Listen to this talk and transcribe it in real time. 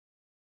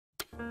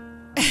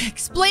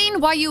Explain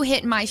why you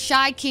hit my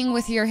shy king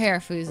with your hair,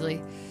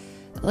 Fuslie.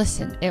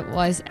 Listen, it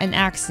was an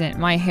accident.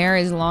 My hair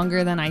is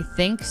longer than I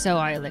think, so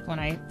when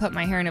I put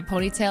my hair in a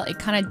ponytail, it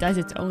kind of does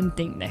its own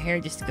thing. The hair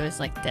just goes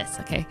like this,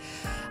 okay?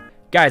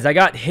 Guys, I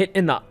got hit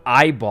in the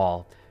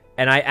eyeball,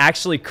 and I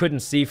actually couldn't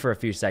see for a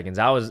few seconds.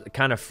 I was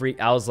kind of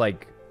freaked. I was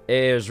like,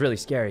 it was really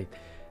scary.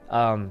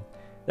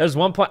 There's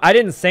one point, I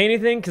didn't say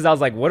anything because I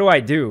was like, what do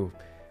I do?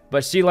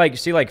 But she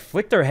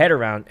flicked her head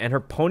around, and her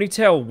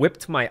ponytail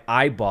whipped my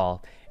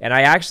eyeball, and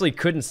I actually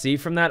couldn't see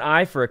from that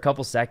eye for a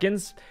couple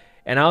seconds,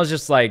 and I was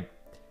just like,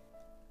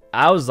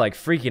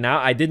 freaking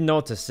out. I didn't know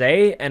what to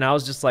say, and I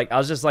was just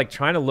like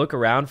trying to look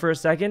around for a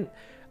second.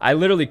 I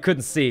literally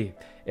couldn't see.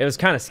 It was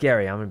kind of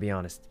scary, I'm gonna be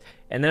honest.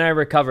 And then I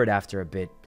recovered after a bit.